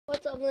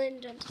What's up,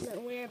 ladies and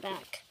gentlemen? We're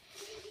back.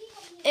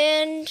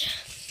 And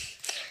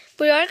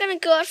we are going to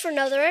go out for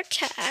another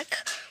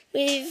attack.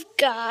 We've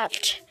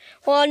got...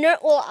 Well, I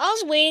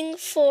was waiting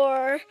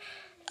for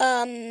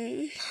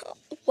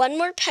one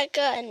more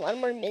P.E.K.K.A. and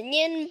one more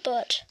minion,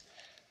 but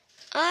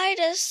I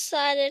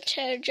decided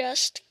to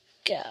just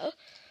go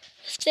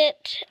with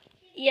it.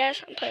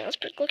 Yes, I'm playing on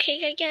Sprinkle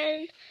Cake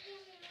again.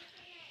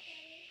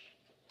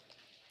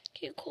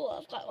 Okay, cool.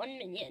 I've got one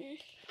minion.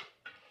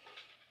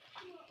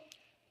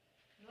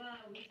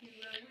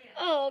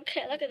 Oh,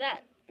 okay, look at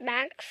that.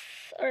 Max,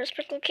 or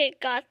Sprinkle Cake,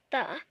 got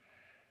the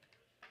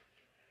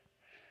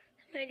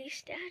mighty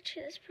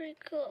statue. That's pretty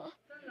cool.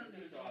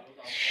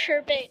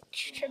 Sherbet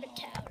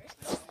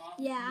Towers.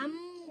 Yeah, I'm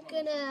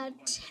gonna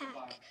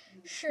attack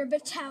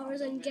Sherbet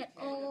Towers and get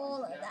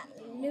all of that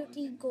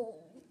looty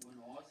gold.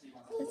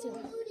 Let's see.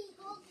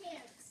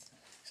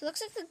 So it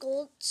looks like the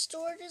gold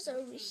storage is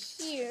over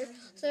here.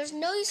 So there's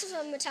no use if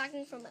I'm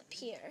attacking from up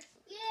here.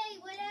 Yay,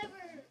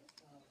 whatever.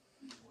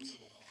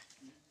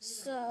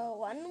 So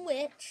one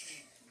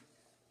witch.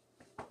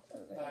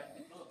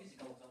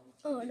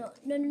 Oh no!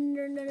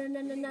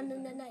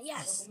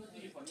 Yes.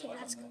 Okay,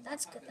 that's good.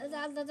 That's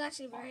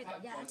actually very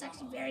good. Yeah, that's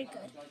actually very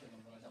good.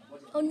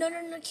 Oh no!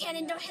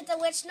 Cannon, don't hit the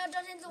witch! No,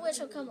 don't hit the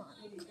witch! Oh, come on.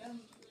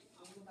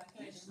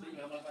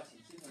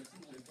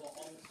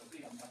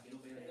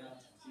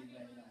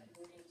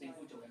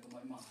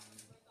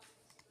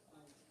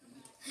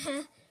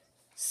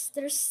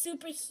 They're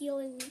super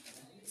healing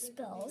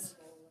spells.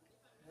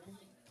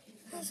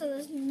 So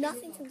there's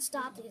nothing can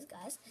stop these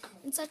guys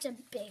in such a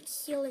big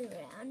healing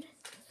round.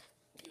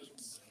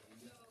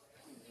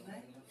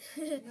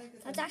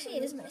 That actually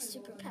is my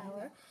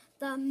superpower.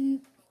 The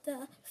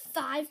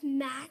 5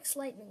 max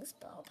lightning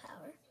spell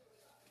power.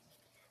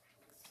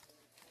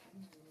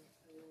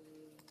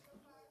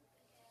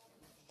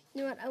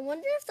 You know what? I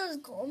wonder if those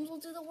golems will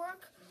do the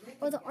work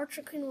or the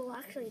Archer Queen will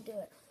actually do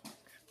it.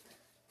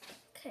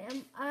 Okay,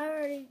 I'm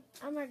already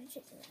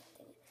taking that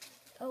thing.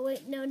 Oh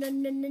wait, no.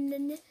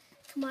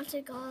 Come on,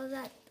 take all of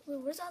that. Wait,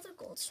 where's the other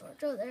gold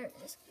storage? Oh, there it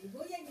is.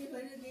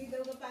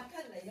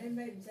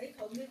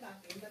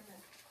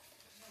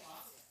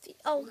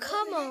 Oh,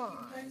 come on.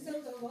 Okay,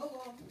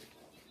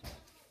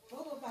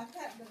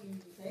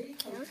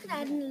 I'm just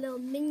gonna add in a little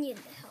minion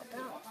to help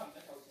out.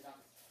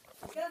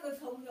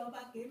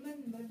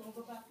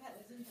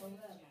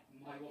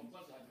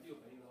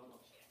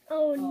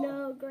 Oh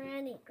no,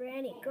 Granny.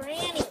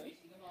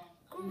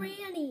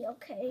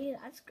 Okay,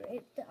 that's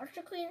great. The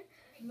Archer Queen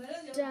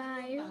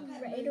died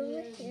right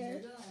over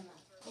here.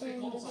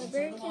 And the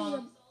Barbarian King is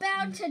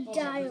about to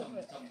die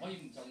over there.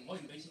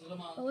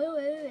 Oh,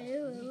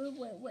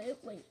 wait.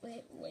 Wait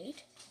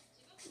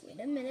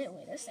a minute,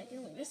 wait a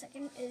second.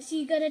 Is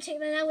he gonna take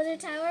the Night Wizard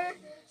Tower?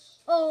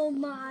 Oh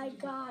my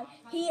god.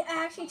 He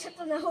actually took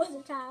the Night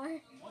Wizard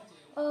Tower.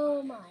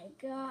 Oh my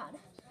god.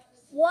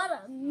 What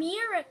a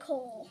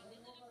miracle.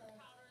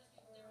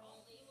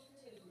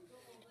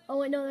 Oh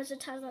wait, no, there's a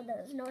Tesla there.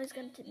 There's no one's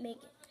going to make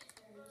it.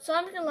 So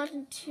I'm going to launch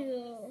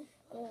into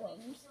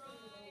golems.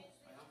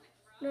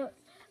 No,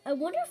 I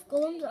wonder if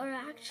golems are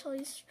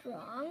actually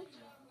strong,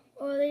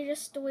 or are they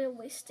just a way of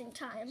wasting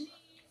time?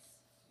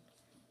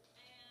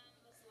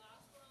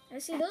 I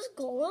see those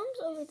golems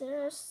over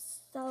there are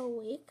so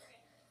weak.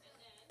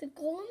 The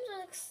golems are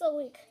like so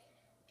weak.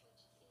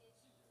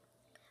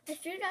 I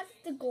figured out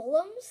that the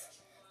golems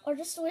are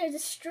just a way to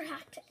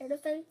distract air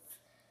defense,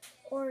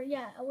 or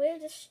yeah, a way to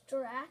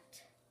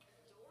distract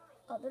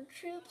other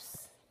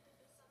troops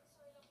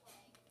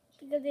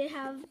because they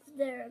have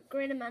their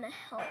great amount of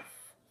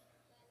health,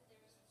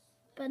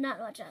 but not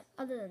much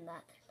other than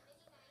that.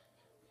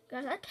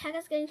 Guys, that P.E.K.K.A.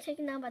 is getting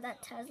taken down by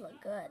that Tesla.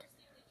 Good.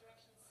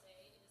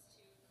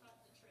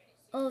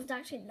 Oh, it's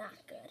actually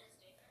not good.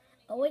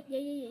 Oh wait,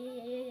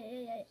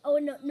 yeah. Oh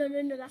no,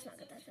 that's not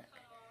good.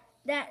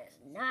 That is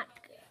not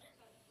good.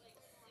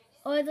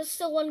 Oh, there's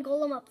still one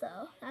golem up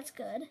though. That's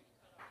good.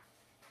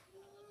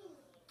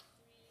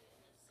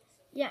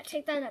 Yeah,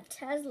 take down that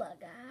Tesla,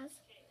 guys.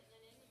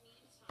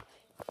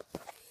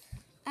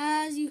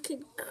 As you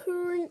can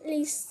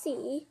currently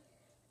see,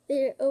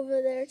 they're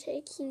over there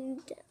taking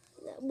down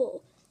that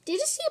wall. Did you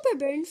just see a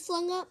Barbarian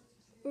flew up?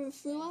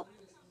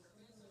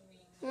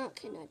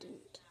 Okay, no, I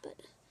didn't. But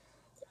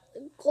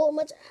the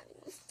Golems are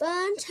having a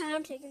fun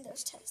time taking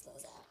those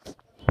Teslas out.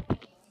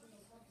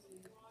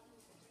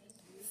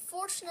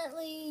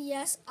 Fortunately,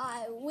 yes,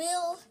 I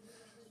will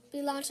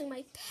be launching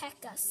my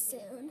P.E.K.K.A.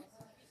 soon.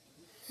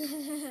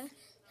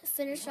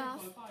 Finish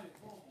off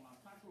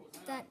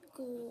that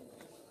gold.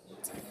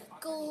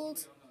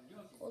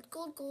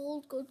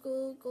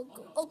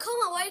 Oh, come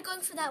on, why are you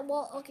going for that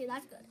wall? Okay,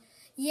 that's good.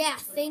 Yeah,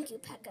 thank you,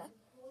 P.E.K.K.A.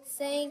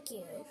 Thank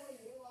you.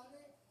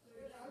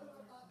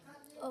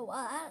 Oh,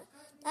 wow,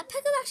 that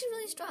P.E.K.K.A. is actually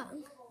really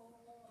strong.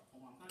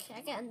 Okay,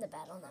 I can end the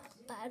battle now,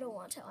 but I don't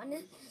want to. I want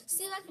to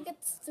see if I can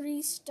get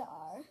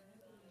 3-star.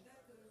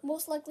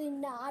 Most likely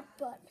not,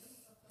 but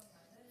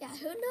yeah,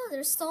 who knows?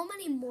 There's so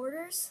many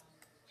mortars.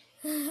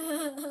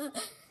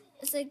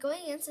 It's like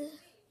going into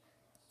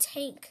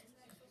tank.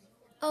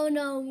 Oh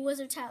no,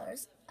 Wizard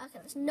Towers. Okay,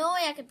 there's no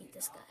way I could beat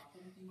this guy.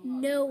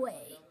 No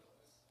way.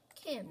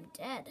 Okay, I'm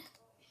dead.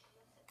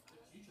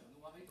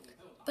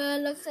 But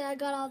it looks like I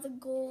got all the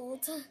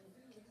gold.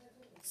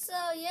 So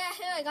yeah,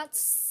 here I got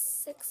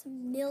 6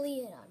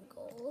 million on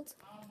gold.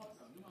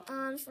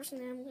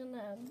 Unfortunately,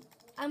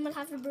 I'm gonna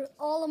have to brew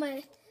all of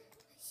my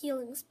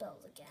healing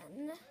spells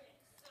again.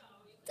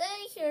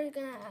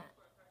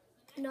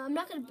 No, I'm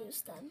not gonna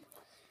boost them.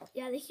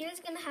 Yeah, the healer's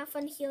gonna have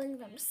fun healing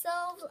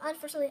themselves.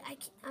 Unfortunately,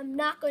 I'm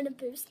not going to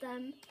boost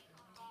them.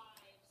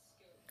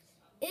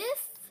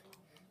 If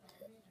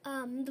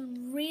the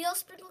real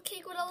Sprinkle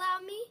Cake would allow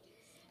me,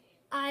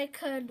 I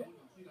could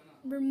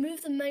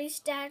remove the money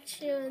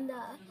statue and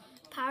the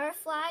power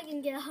flag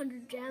and get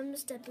 100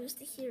 gems to boost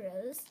the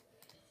heroes.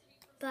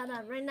 But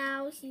right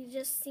now, he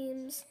just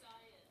seems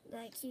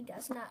like he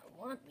does not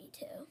want me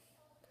to.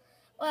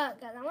 Well,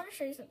 guys, I want to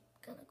show you some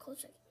kind of cool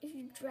trick. If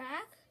you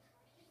drag,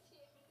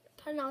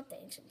 probably not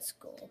the ancient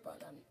school,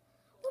 but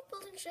what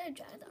building should I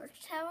drag? The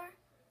Archer Tower?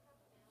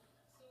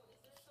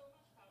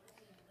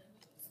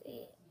 Let's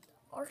see,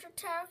 Archer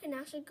Tower can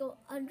actually go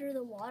under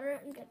the water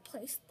and get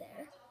placed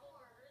there.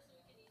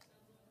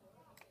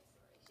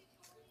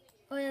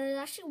 Oh yeah, there's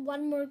actually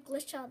one more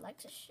glitch I'd like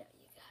to show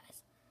you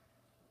guys.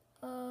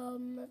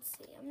 Let's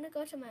see. I'm gonna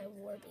go to my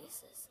war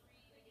bases.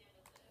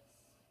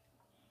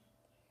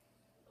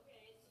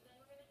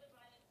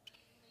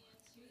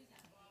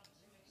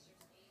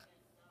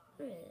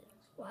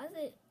 Why is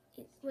it?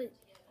 Wait,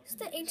 it's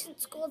the ancient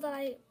school that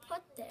I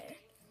put there.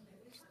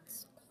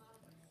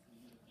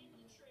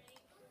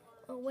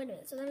 Oh wait a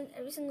minute. So then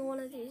every single one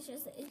of these is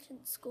just the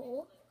ancient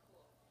school.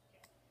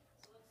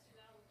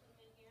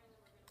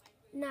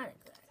 Not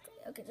exactly.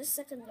 Okay, just a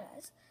second,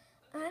 guys.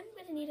 I'm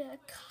gonna need to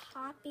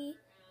copy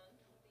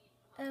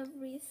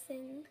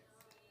everything.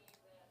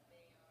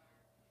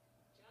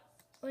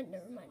 Wait,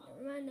 never mind.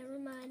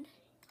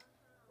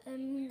 I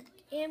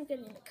am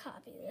gonna need to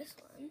copy this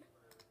one.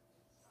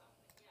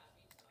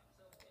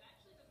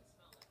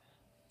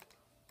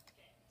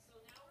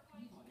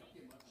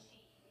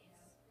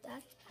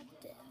 That's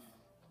active.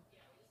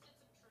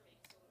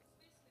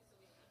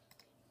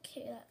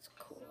 Okay, that's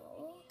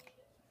cool.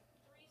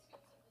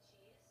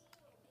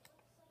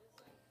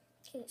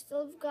 Okay,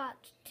 still got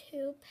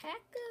 2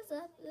 P.E.K.K.A.s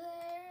up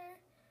there.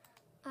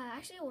 I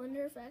actually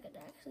wonder if I could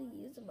actually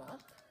use them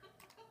up.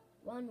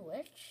 1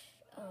 witch.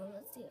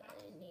 Let's see what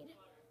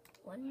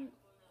I need.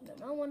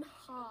 Not 1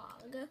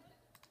 hog.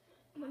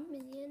 1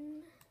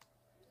 minion.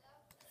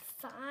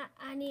 5.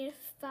 I need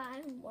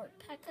 5 more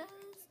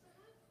P.E.K.K.A.s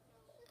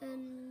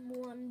and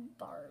 1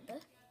 barb.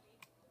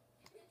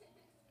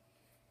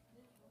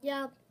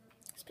 Yeah,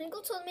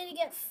 Sprinkle told me to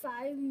get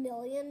 5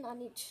 million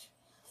on each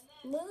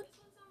loot.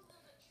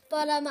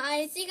 But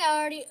I think I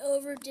already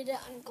overdid it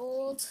on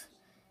gold.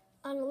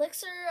 On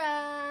elixir,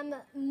 I'm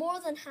more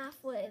than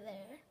halfway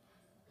there.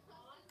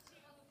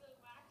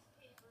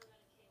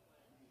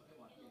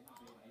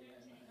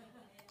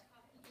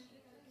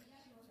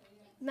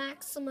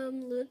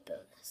 Maximum loot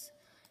bonus.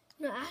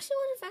 No, I actually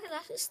wonder if I could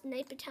actually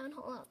snipe a town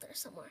hall out there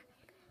somewhere.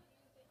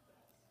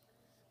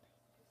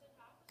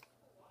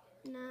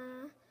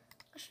 Nah,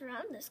 just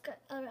around this guy,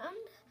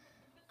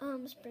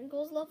 around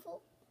Sprinkle's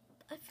level.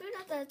 I figured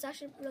out that it's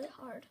actually really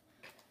hard.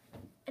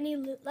 Any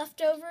loot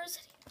leftovers?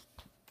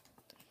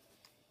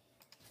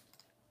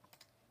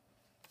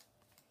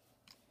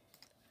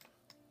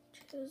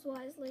 Choose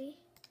wisely.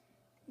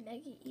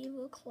 Mega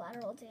evil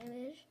collateral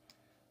damage.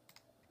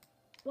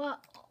 Well,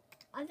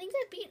 I think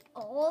I beat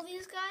all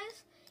these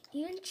guys,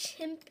 even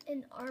Chimp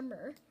in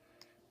armor.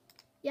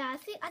 Yeah, I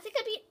think I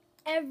beat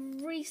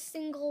every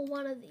single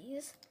one of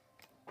these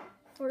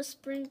for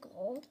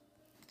Sprinkle.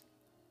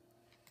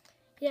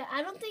 Yeah,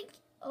 I don't think.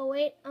 Oh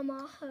wait,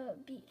 Omaha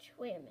Beach.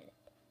 Wait a minute.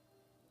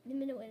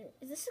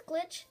 Is this a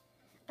glitch?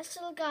 I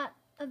still got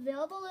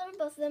available on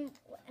both of them,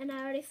 and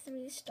I already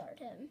 3-starred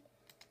him.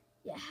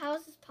 Yeah, how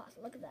is this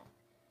possible? Look at that.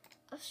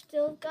 I've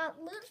still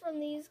got loot from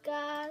these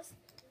guys.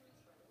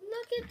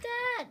 Look at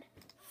that.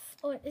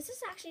 Oh, wait, is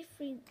this actually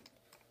free?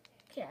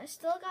 Okay, I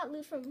still got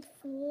loot from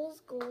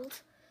Fool's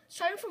Gold.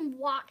 Starting from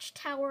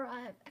Watchtower,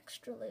 I have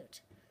extra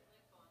loot.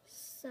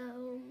 So,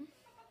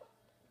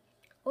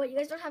 oh, wait, you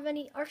guys don't have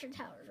any Archer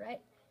Towers,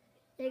 right?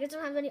 Yeah, you guys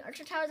don't have any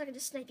Archer Towers. I can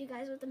just snipe you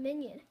guys with a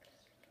minion.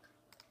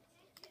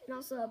 And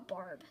also a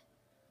barb.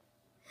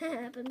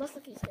 But most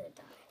likely he's gonna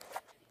die.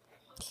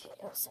 Okay,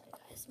 oh, sorry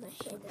guys, my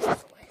hand is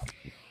away.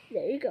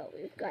 There you go,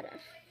 we've got a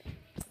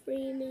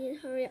free minion.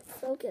 Hurry up,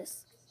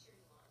 focus.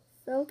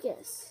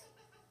 Focus.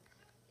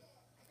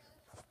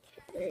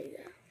 There you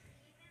go.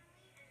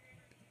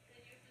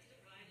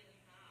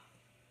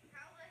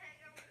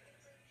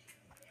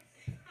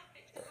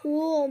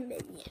 Cool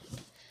minion.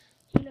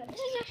 You know, this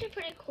is actually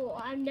pretty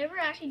cool. I've never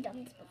actually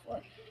done this before.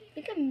 I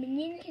think a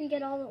minion can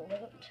get all the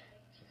loot.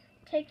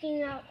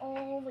 Taking out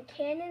all the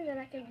cannons, and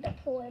I can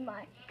deploy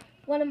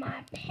one of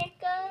my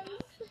P.E.K.K.A.s.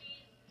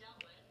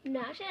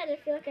 No, actually, I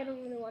feel like I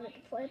don't really want to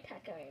deploy a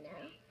P.E.K.K.A. right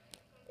now.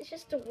 It's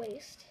just a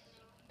waste.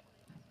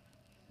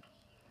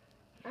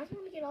 I just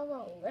want to get all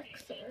the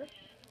elixir.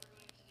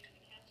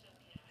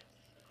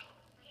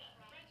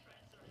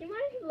 you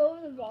mind if you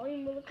lower the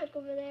volume really quick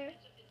over there?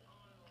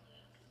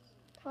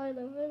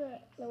 Probably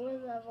lower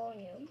the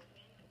volume.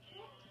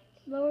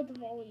 Lower the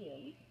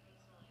volume.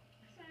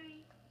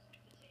 Sorry.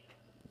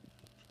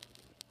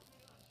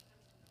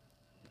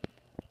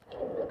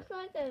 It looks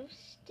like I've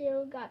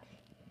still got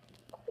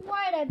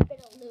quite a bit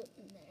of loot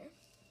in there.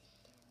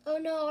 Oh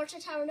no, Archer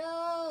Tower,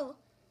 no!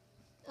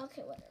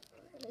 Okay, whatever.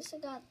 At least I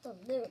got the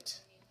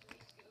loot.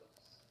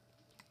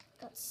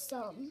 Got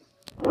some.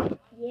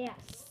 Yeah,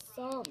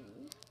 some.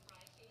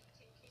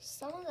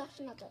 Some is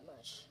actually not that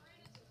much.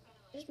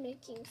 Just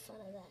making fun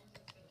of that.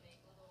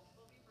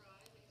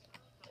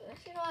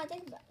 Actually, no, I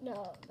think,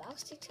 no,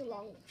 Valks take too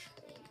long to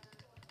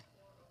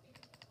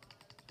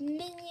train.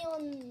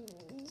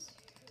 Minions.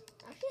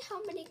 Actually,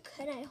 how many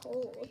can I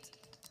hold?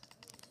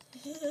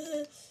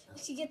 You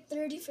should get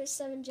 30 for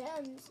 7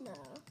 gems. No,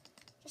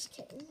 just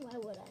kidding. Why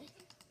would I?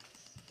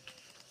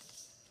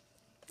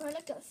 Or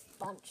like a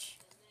bunch.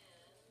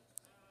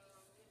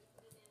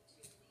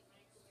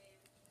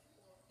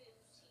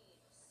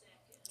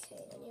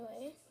 Okay,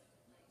 anyway.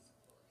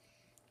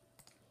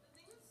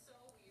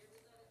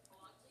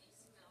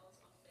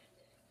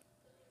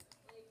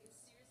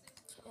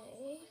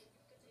 Okay.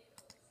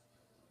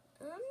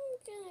 I'm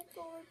gonna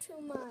go to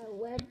my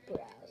web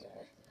browser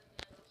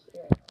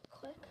here real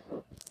quick.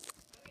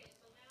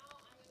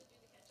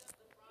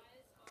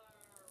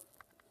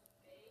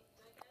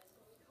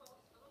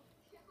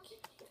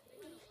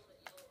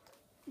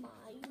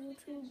 My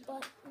YouTube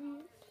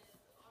button.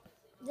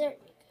 There you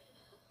go.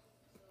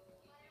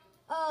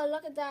 Oh,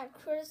 look at that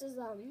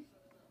criticism.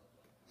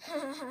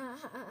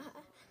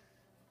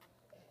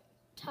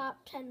 Top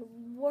 10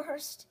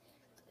 worst.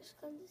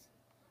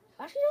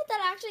 Actually, no,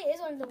 that actually is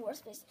one of the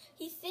worst places.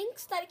 He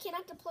thinks that he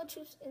cannot deploy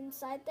troops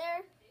inside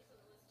there,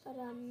 but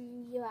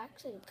you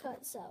actually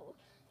could. So,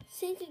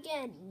 think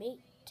again,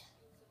 mate.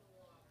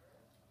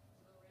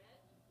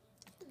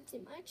 It's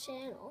in my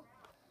channel.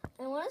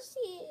 I want to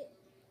see.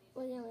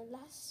 Well, yeah, my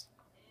last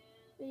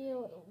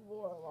video was a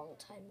war a long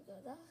time ago,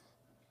 though.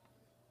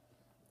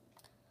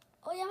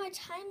 Oh yeah, my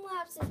time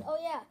lapses. Oh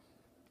yeah.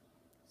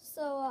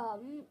 So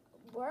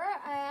where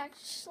I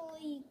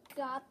actually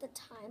got the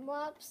time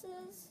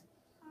lapses.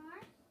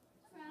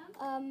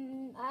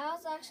 I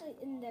was actually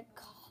in the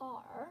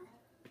car.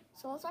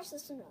 So let's watch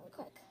this one really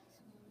quick.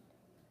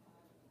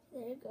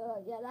 There you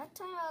go. Yeah, that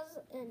time I was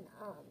in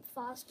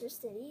Foster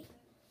City.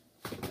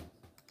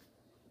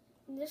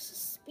 And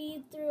just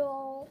speed through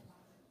all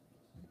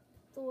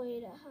the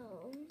way to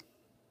home.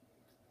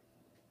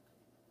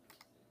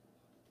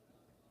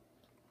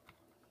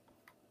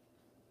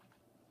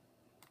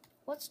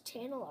 What's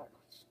channel art?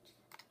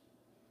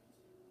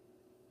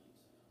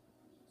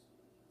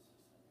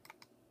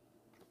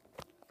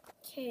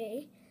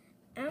 Okay,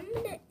 I'm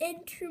gonna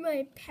enter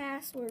my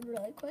password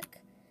really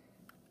quick.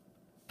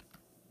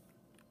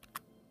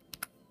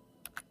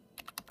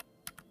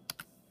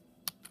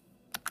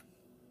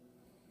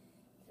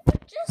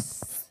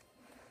 Just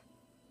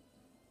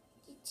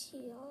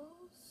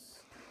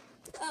details.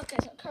 Okay,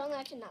 so currently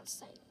I cannot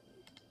sign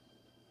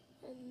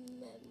in.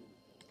 And then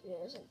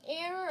there's an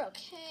error.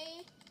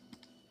 Okay,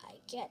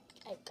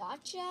 I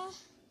gotcha.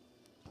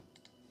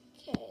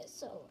 Okay,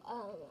 so I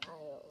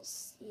will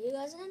see you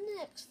guys in the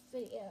next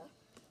video.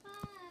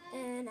 Bye.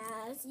 And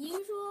as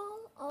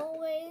usual,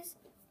 always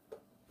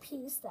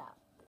peace out.